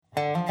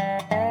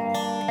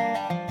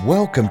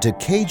Welcome to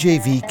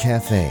KJV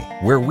Cafe,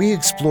 where we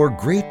explore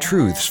great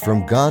truths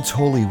from God's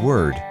holy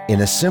word in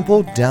a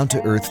simple,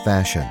 down-to-earth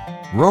fashion.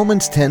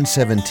 Romans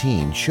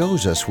 10:17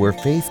 shows us where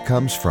faith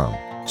comes from.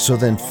 So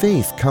then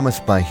faith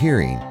cometh by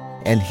hearing,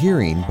 and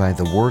hearing by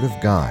the word of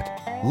God.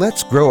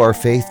 Let's grow our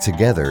faith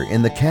together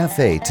in the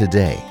cafe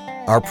today.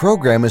 Our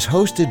program is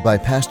hosted by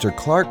Pastor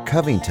Clark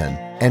Covington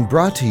and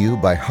brought to you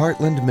by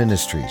Heartland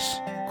Ministries.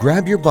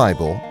 Grab your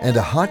Bible and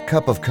a hot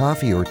cup of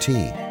coffee or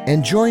tea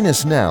and join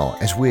us now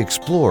as we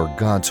explore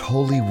God's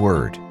holy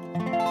word.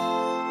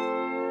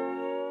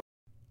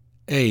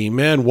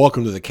 Amen.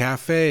 Welcome to the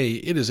cafe.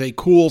 It is a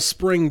cool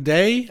spring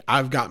day.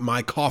 I've got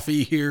my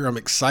coffee here. I'm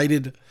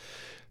excited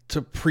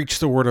to preach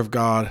the word of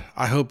God.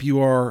 I hope you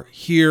are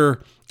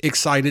here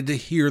excited to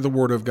hear the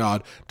word of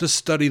God, to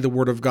study the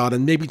word of God,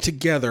 and maybe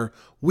together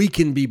we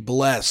can be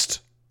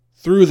blessed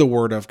through the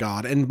word of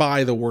God and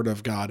by the word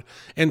of God.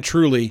 And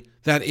truly,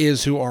 that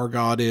is who our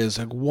God is,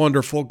 a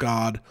wonderful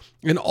God,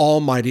 an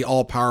almighty,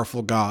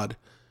 all-powerful God.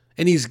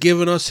 And He's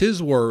given us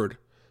His word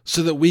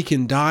so that we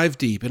can dive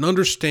deep and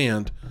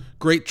understand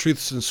great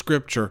truths in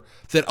Scripture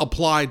that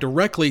apply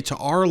directly to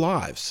our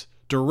lives,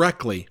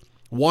 directly,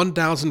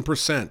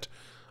 1,000%.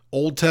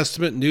 Old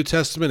Testament, New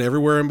Testament,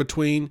 everywhere in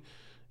between,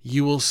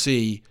 you will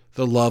see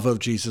the love of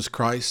Jesus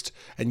Christ,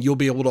 and you'll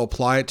be able to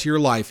apply it to your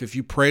life if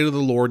you pray to the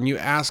Lord and you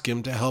ask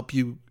Him to help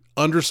you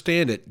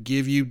understand it,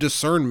 give you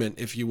discernment,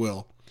 if you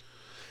will.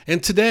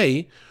 And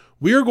today,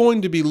 we are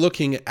going to be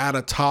looking at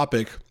a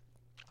topic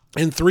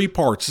in 3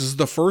 parts. This is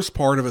the first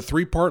part of a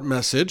 3-part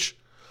message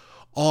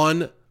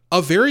on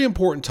a very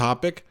important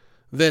topic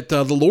that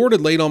the Lord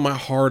had laid on my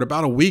heart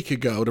about a week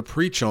ago to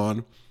preach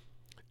on,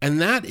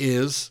 and that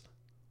is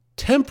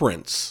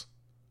temperance,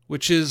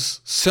 which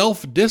is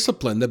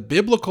self-discipline, the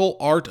biblical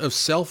art of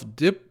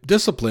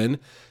self-discipline,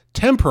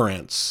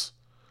 temperance.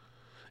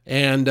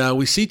 And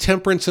we see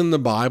temperance in the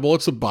Bible.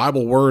 It's a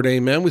Bible word,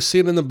 amen. We see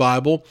it in the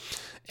Bible,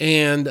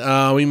 and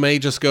we may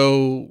just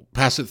go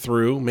pass it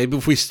through. Maybe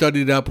if we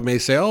studied it up, we may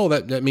say, oh,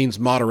 that means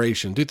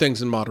moderation. Do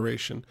things in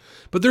moderation.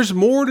 But there's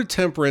more to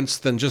temperance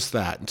than just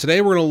that. And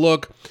today we're going to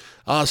look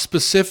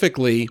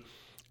specifically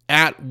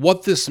at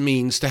what this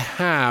means to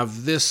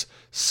have this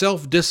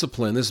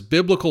self-discipline, this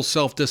biblical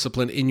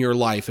self-discipline in your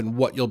life and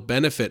what you'll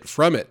benefit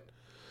from it.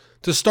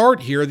 To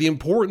start here, the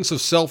importance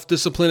of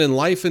self-discipline in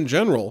life in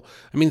general.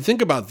 I mean,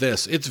 think about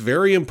this. It's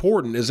very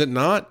important, is it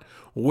not?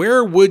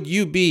 Where would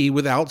you be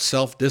without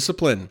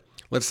self-discipline?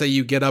 Let's say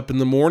you get up in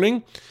the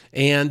morning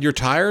and you're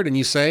tired and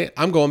you say,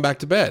 I'm going back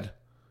to bed.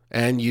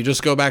 And you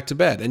just go back to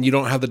bed and you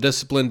don't have the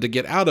discipline to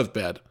get out of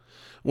bed.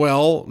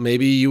 Well,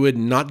 maybe you would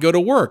not go to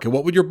work. And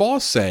what would your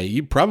boss say?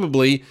 You'd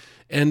probably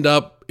end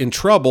up in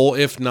trouble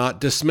if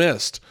not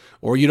dismissed.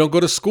 Or you don't go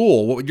to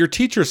school. What would your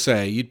teacher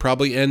say? You'd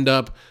probably end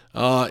up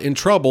in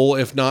trouble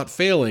if not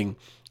failing.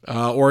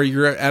 Or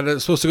you're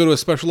supposed to go to a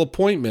special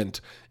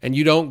appointment and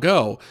you don't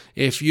go.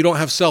 If you don't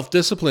have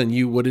self-discipline,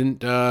 you wouldn't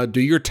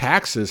do your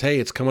taxes. Hey,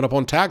 it's coming up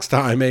on tax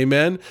time,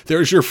 amen?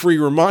 There's your free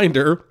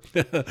reminder.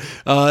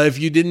 If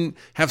you didn't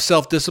have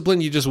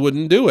self-discipline, you just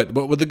wouldn't do it.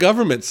 What would the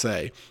government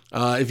say?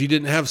 If you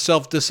didn't have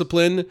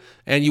self-discipline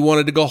and you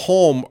wanted to go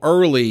home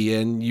early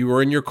and you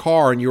were in your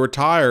car and you were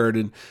tired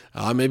and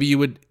maybe you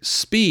would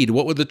speed,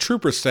 what would the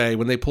troopers say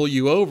when they pull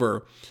you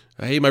over?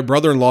 Hey, my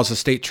brother-in-law's a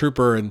state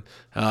trooper, and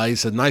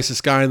he's the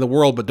nicest guy in the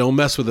world, but don't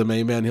mess with him,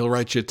 amen. He'll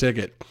write you a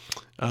ticket.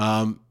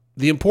 The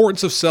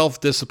importance of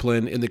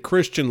self-discipline in the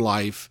Christian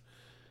life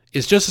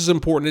is just as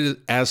important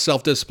as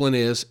self-discipline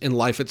is in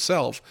life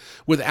itself.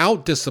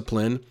 Without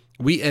discipline,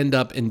 we end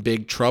up in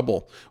big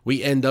trouble.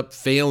 We end up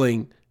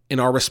failing in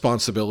our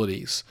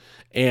responsibilities.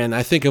 And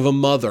I think of a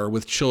mother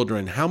with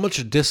children. How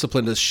much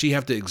discipline does she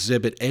have to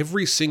exhibit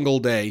every single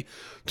day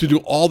to do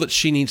all that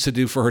she needs to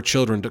do for her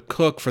children, to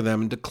cook for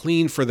them and to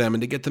clean for them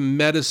and to get them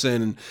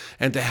medicine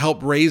and to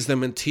help raise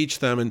them and teach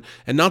them.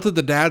 And not that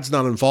the dad's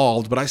not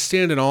involved, but I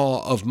stand in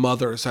awe of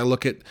mothers. I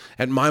look at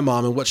my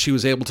mom and what she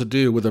was able to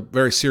do with a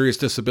very serious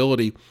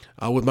disability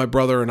with my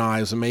brother and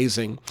I is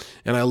amazing.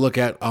 And I look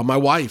at my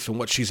wife and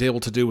what she's able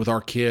to do with our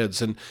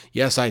kids. And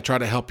yes, I try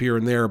to help here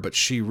and there, but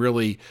she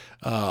really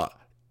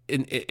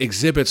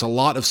exhibits a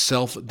lot of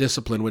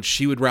self-discipline, which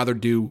she would rather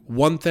do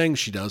one thing,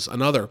 she does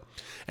another.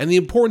 And the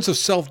importance of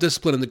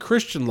self-discipline in the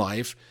Christian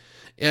life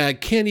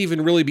can't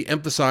even really be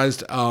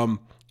emphasized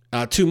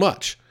too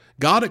much.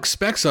 God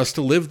expects us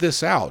to live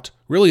this out,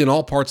 really in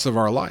all parts of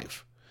our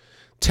life.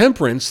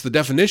 Temperance, the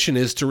definition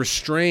is to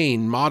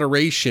restrain,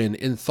 moderation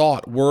in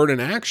thought, word,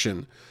 and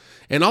action.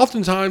 And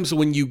oftentimes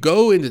when you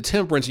go into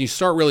temperance and you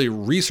start really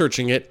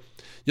researching it,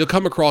 you'll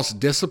come across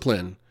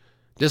discipline.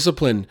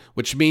 Discipline,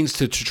 which means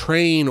to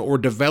train or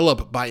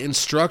develop by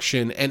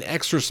instruction and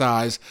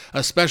exercise,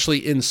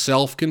 especially in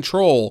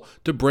self-control,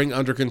 to bring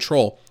under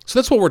control. So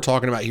that's what we're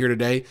talking about here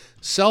today.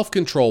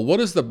 Self-control. What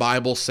does the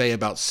Bible say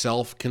about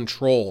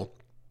self-control?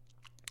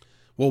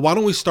 Well, why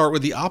don't we start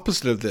with the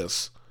opposite of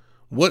this?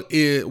 What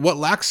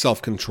lacks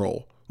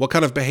self-control? What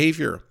kind of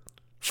behavior?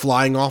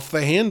 Flying off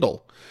the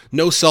handle.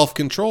 No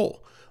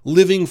self-control.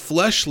 living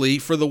fleshly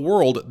for the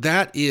world,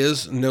 that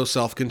is no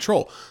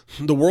self-control.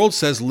 The world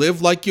says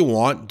live like you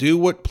want, do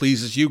what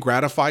pleases you,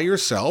 gratify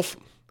yourself,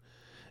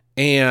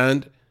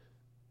 and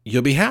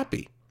you'll be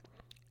happy.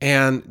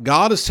 And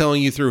God is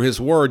telling you through his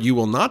word, you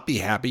will not be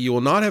happy, you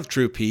will not have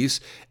true peace,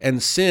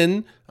 and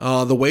sin,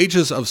 the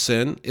wages of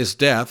sin is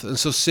death, and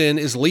so sin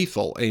is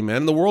lethal,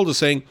 amen? The world is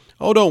saying,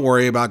 oh, don't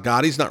worry about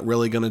God, he's not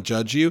really going to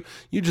judge you,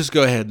 you just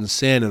go ahead and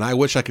sin, and I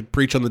wish I could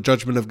preach on the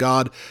judgment of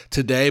God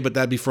today, but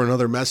that'd be for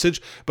another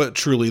message, but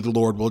truly the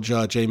Lord will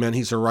judge, amen?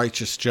 He's a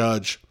righteous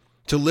judge.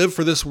 To live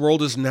for this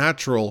world is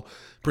natural.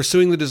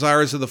 Pursuing the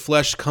desires of the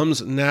flesh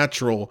comes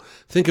natural.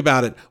 Think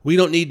about it. We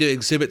don't need to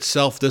exhibit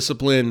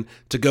self-discipline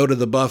to go to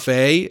the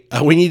buffet.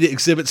 We need to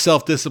exhibit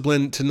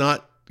self-discipline to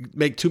not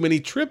make too many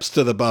trips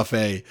to the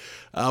buffet.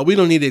 We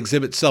don't need to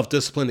exhibit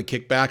self-discipline to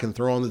kick back and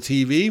throw on the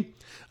TV.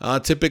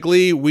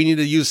 Typically, we need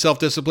to use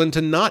self-discipline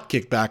to not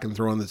kick back and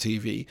throw on the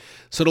TV.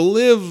 So to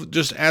live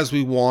just as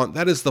we want,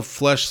 that is the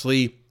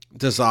fleshly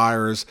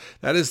desires.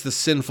 That is the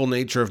sinful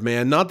nature of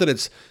man. Not that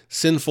it's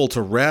sinful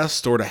to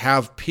rest or to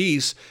have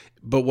peace,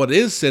 but what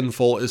is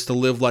sinful is to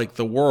live like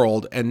the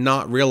world and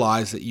not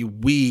realize that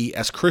we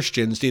as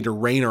Christians need to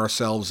rein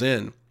ourselves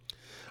in.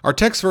 Our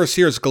text verse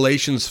here is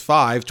Galatians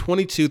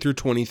 5:22 through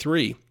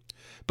 23.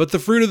 But the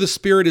fruit of the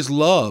Spirit is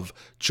love,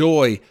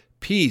 joy,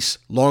 peace,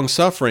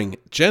 longsuffering,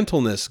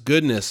 gentleness,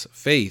 goodness,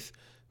 faith,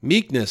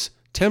 meekness,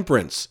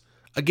 temperance.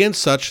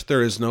 Against such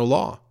there is no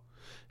law.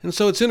 And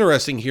so it's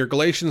interesting here,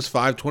 Galatians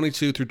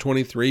 5:22 through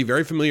 23,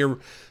 very familiar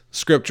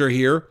scripture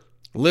here,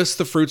 lists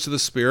the fruits of the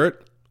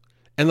Spirit.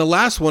 And the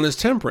last one is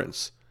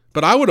temperance.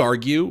 But I would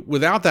argue,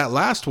 without that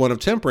last one of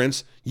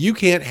temperance, you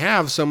can't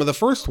have some of the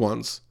first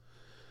ones.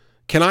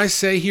 Can I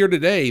say here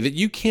today that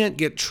you can't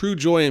get true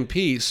joy and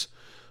peace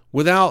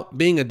without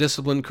being a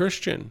disciplined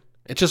Christian?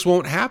 It just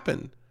won't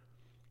happen.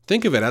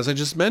 Think of it, as I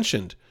just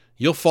mentioned.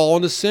 You'll fall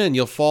into sin.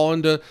 You'll fall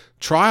into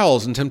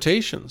trials and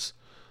temptations.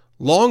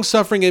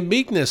 Long-suffering and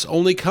meekness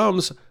only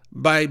comes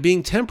by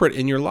being temperate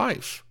in your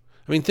life.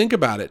 I mean, think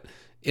about it.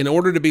 In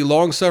order to be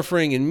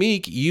long-suffering and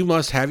meek, you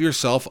must have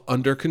yourself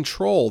under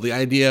control. The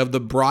idea of the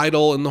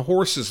bridle in the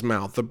horse's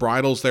mouth. The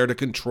bridle's there to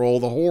control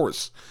the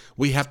horse.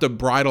 We have to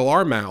bridle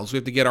our mouths. We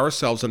have to get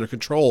ourselves under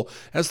control,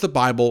 as the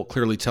Bible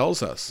clearly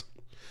tells us.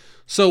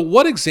 So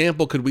what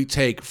example could we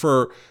take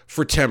for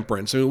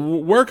temperance? I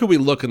mean, where could we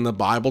look in the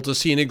Bible to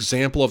see an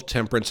example of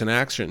temperance in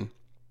action?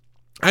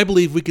 I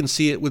believe we can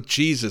see it with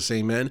Jesus,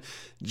 amen.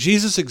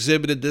 Jesus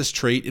exhibited this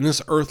trait in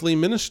his earthly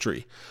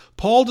ministry.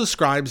 Paul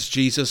describes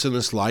Jesus in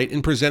this light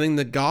in presenting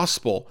the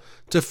gospel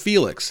to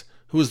Felix,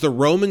 who was the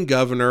Roman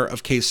governor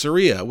of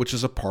Caesarea, which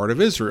is a part of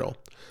Israel.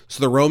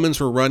 So the Romans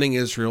were running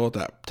Israel at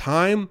that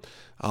time,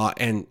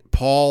 and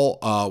Paul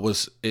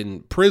was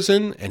in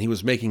prison, and he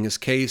was making his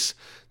case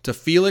to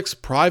Felix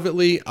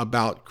privately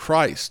about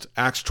Christ,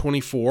 Acts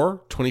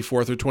 24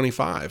 through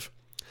 25.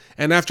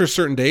 And after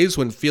certain days,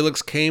 when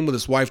Felix came with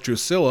his wife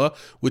Drusilla,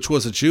 which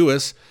was a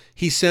Jewess,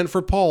 he sent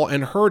for Paul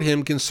and heard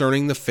him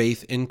concerning the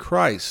faith in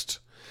Christ.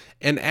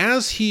 And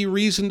as he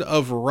reasoned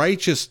of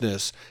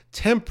righteousness,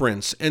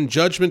 temperance, and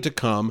judgment to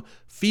come,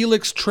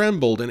 Felix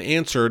trembled and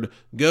answered,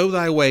 Go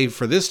thy way,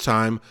 for this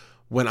time,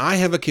 when I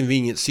have a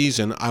convenient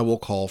season, I will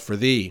call for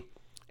thee.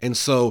 And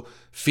so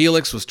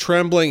Felix was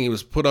trembling. He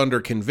was put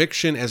under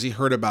conviction as he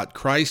heard about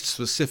Christ,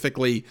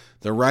 specifically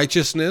the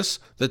righteousness,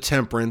 the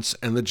temperance,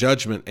 and the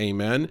judgment.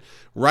 Amen.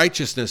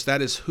 Righteousness, that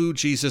is who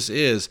Jesus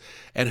is,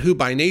 and who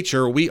by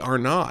nature we are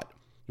not.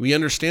 We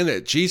understand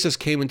that Jesus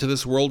came into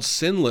this world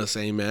sinless.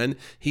 Amen.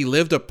 He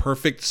lived a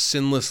perfect,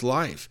 sinless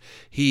life.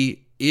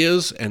 He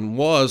is and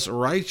was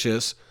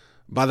righteous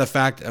by the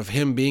fact of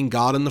him being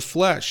God in the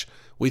flesh.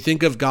 We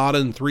think of God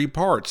in three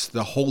parts: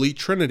 the Holy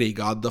Trinity,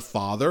 God the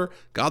Father,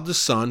 God the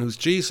Son, who's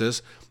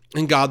Jesus,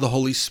 and God the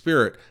Holy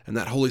Spirit. And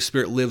that Holy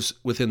Spirit lives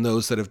within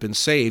those that have been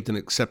saved and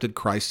accepted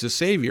Christ as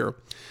Savior.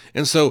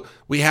 And so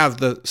we have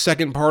the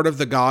second part of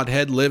the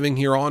Godhead living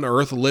here on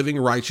earth, living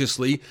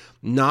righteously,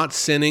 not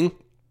sinning,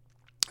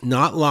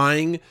 not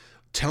lying,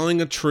 telling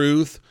the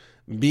truth,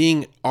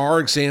 being our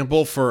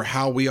example for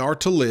how we are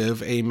to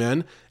live.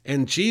 Amen.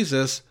 And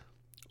Jesus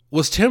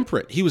was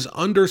temperate. He was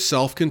under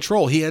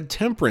self-control. He had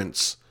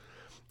temperance.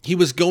 He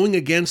was going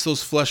against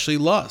those fleshly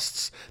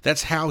lusts.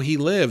 That's how he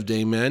lived,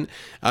 amen.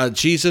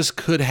 Jesus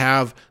could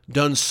have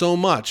done so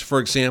much. For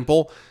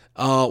example,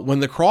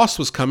 when the cross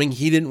was coming,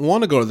 he didn't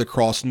want to go to the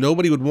cross.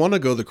 Nobody would want to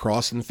go to the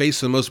cross and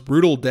face the most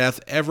brutal death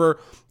ever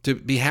to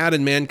be had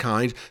in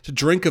mankind, to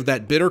drink of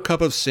that bitter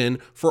cup of sin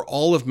for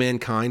all of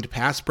mankind,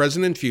 past,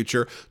 present, and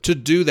future, to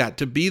do that,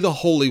 to be the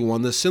Holy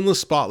One, the sinless,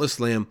 spotless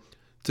Lamb,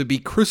 to be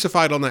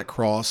crucified on that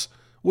cross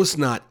was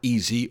not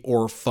easy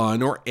or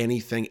fun or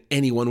anything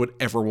anyone would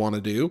ever want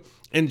to do.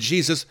 And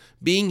Jesus,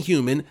 being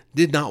human,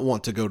 did not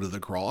want to go to the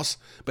cross,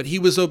 but he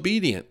was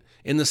obedient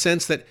in the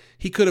sense that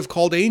he could have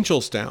called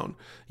angels down.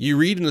 You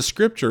read in the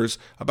scriptures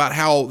about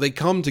how they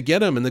come to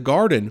get him in the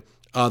garden,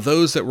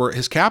 those that were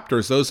his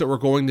captors, those that were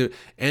going to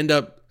end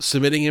up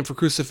submitting him for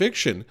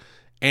crucifixion.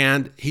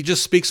 And he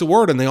just speaks a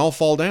word and they all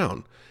fall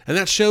down. And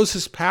that shows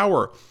his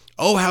power.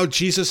 Oh, how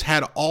Jesus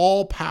had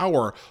all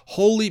power,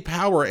 holy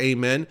power,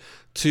 amen,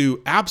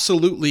 to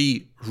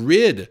absolutely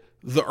rid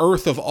the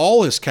earth of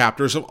all his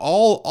captors, of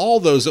all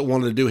those that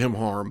wanted to do him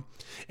harm.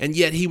 And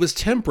yet he was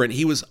temperate.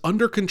 He was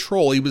under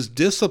control. He was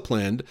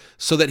disciplined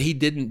so that he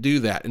didn't do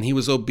that. And he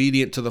was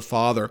obedient to the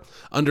Father,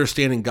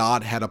 understanding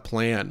God had a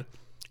plan.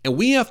 And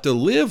we have to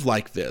live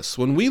like this.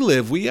 When we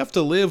live, we have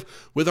to live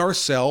with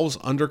ourselves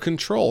under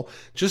control.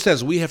 Just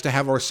as we have to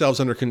have ourselves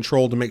under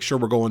control to make sure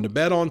we're going to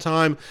bed on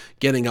time,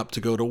 getting up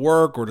to go to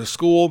work or to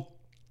school,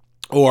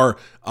 or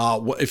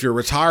if you're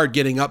retired,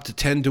 getting up to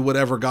tend to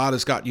whatever God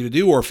has got you to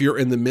do. Or if you're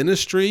in the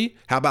ministry,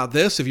 how about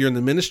this? If you're in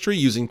the ministry,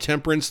 using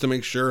temperance to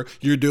make sure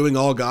you're doing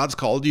all God's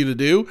called you to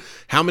do.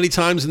 How many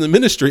times in the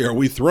ministry are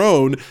we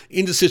thrown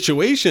into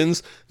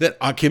situations that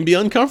can be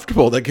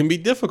uncomfortable, that can be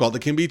difficult,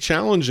 that can be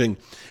challenging?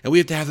 And we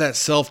have to have that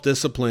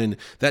self-discipline,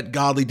 that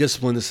godly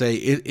discipline to say,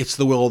 it's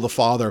the will of the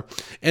Father.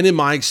 And in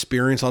my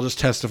experience, I'll just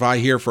testify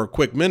here for a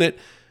quick minute.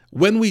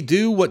 When we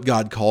do what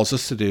God calls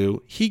us to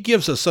do, he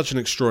gives us such an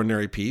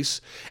extraordinary peace.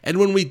 And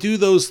when we do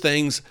those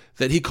things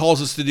that he calls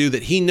us to do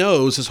that he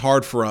knows is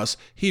hard for us,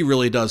 he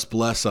really does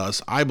bless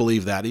us. I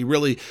believe that. He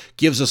really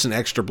gives us an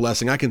extra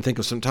blessing. I can think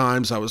of some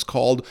times I was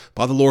called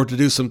by the Lord to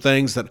do some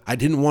things that I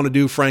didn't want to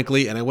do,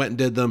 frankly, and I went and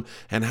did them.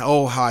 And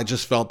how I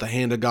just felt the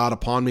hand of God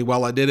upon me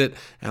while I did it.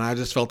 And I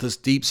just felt this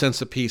deep sense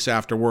of peace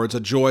afterwards, a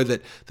joy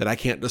that I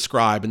can't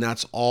describe. And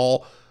that's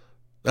all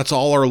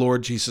our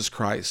Lord Jesus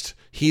Christ.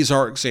 He's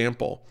our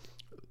example.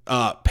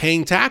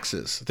 Paying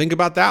taxes. Think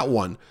about that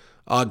one.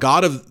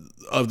 God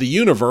of the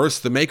universe,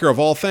 the maker of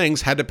all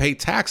things, had to pay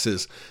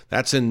taxes.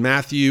 That's in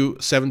Matthew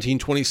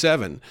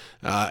 17:27.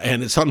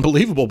 And it's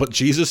unbelievable, but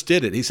Jesus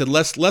did it. He said,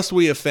 lest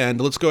we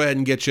offend, let's go ahead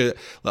and get you.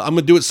 I'm going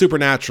to do it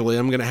supernaturally.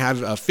 I'm going to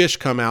have a fish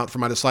come out for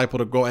my disciple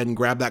to go ahead and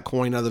grab that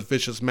coin out of the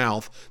fish's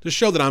mouth to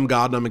show that I'm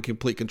God and I'm in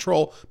complete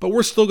control. But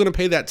we're still going to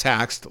pay that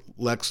tax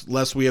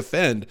lest we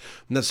offend.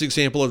 And that's the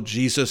example of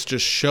Jesus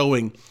just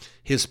showing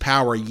his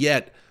power,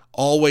 yet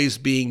always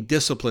being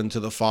disciplined to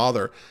the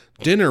Father.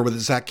 Dinner with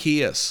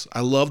Zacchaeus. I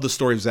love the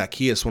story of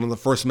Zacchaeus. One of the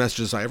first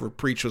messages I ever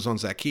preached was on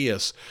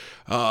Zacchaeus.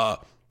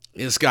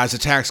 This guy's a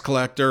tax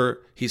collector.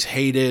 He's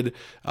hated.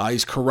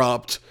 He's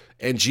corrupt.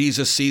 And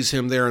Jesus sees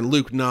him there in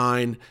Luke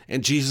 9.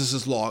 And Jesus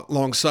is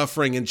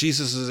long-suffering. And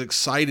Jesus is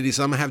excited. He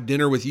says, I'm going to have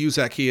dinner with you,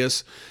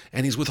 Zacchaeus.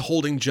 And he's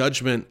withholding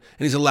judgment.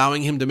 And he's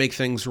allowing him to make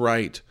things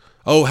right.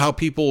 Oh, how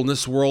people in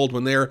this world,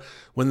 when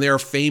they're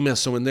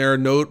famous and when they're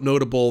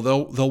notable,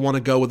 they'll want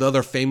to go with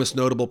other famous,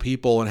 notable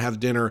people and have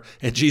dinner.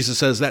 And Jesus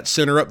says, that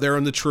sinner up there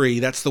on the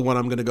tree, that's the one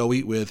I'm going to go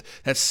eat with.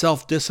 That's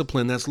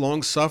self-discipline. That's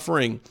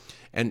long-suffering.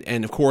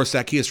 And of course,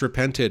 Zacchaeus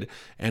repented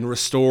and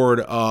restored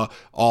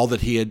all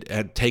that he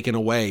had taken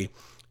away.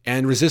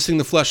 And resisting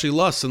the fleshly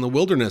lusts in the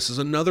wilderness is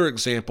another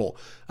example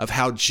of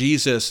how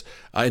Jesus,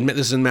 and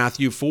this is in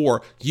Matthew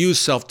 4,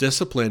 used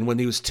self-discipline when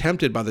he was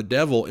tempted by the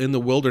devil in the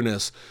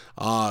wilderness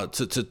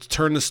to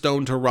turn the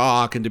stone to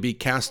rock and to be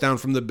cast down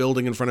from the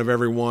building in front of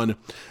everyone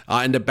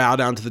and to bow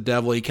down to the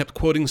devil. He kept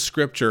quoting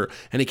scripture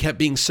and he kept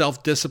being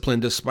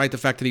self-disciplined despite the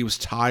fact that he was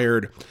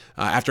tired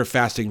after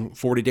fasting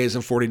 40 days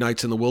and 40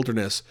 nights in the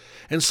wilderness.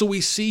 And so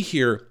we see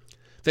here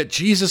that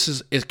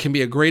Jesus can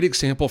be a great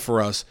example for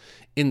us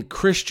in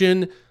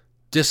Christian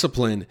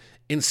discipline,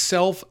 in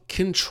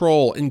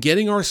self-control, in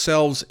getting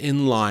ourselves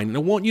in line. And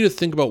I want you to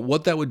think about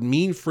what that would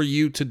mean for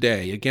you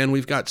today. Again,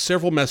 we've got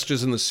several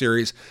messages in the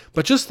series,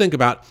 but just think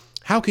about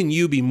how can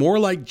you be more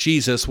like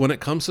Jesus when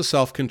it comes to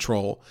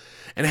self-control?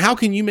 And how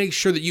can you make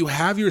sure that you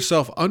have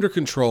yourself under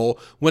control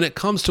when it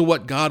comes to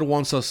what God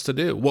wants us to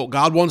do, what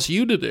God wants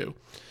you to do?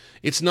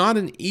 It's not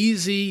an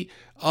easy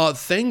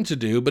thing to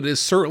do, but it is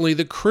certainly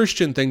the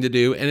Christian thing to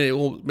do, and it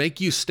will make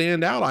you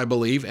stand out, I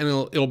believe, and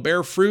it'll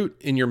bear fruit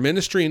in your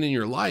ministry and in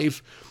your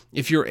life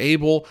if you're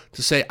able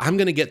to say, I'm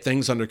going to get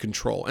things under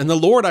control. And the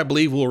Lord, I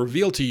believe, will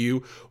reveal to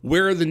you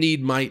where the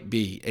need might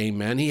be.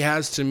 Amen. He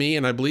has to me,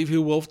 and I believe he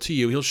will to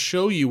you. He'll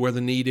show you where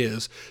the need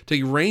is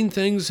to rein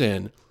things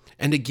in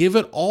and to give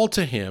it all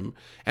to him.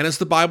 And as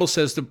the Bible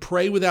says, to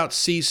pray without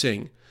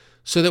ceasing,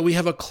 so that we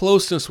have a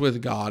closeness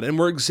with God, and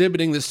we're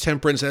exhibiting this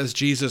temperance as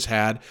Jesus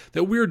had,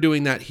 that we're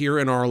doing that here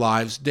in our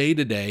lives day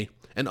to day,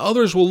 and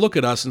others will look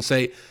at us and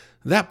say,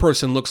 that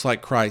person looks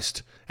like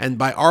Christ, and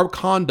by our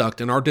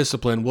conduct and our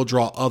discipline, we'll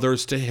draw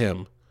others to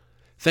him.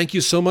 Thank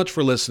you so much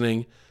for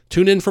listening.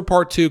 Tune in for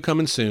part 2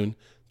 coming soon.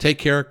 Take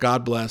care,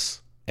 God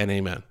bless, and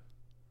amen.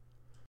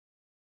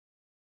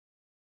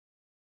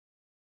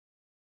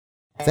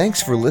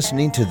 Thanks for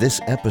listening to this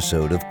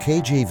episode of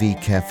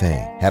KJV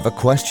Cafe. Have a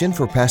question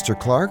for Pastor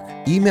Clark?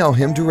 Email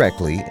him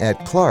directly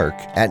at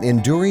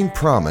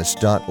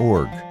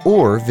clark@enduringpromise.org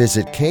or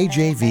visit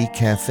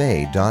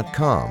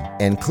kjvcafe.com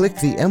and click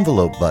the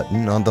envelope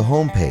button on the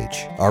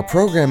homepage. Our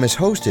program is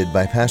hosted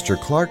by Pastor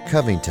Clark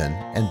Covington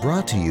and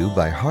brought to you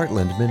by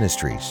Heartland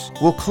Ministries.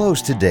 We'll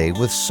close today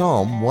with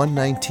Psalm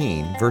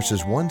 119,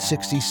 verses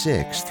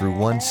 166 through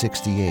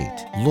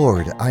 168.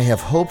 Lord, I have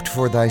hoped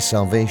for thy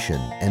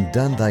salvation and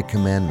done thy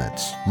commandments.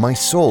 commandments. My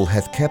soul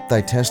hath kept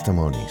thy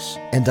testimonies,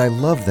 and I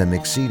love them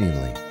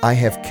exceedingly. I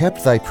have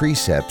kept thy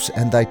precepts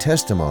and thy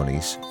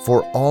testimonies,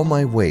 for all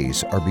my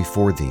ways are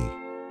before thee.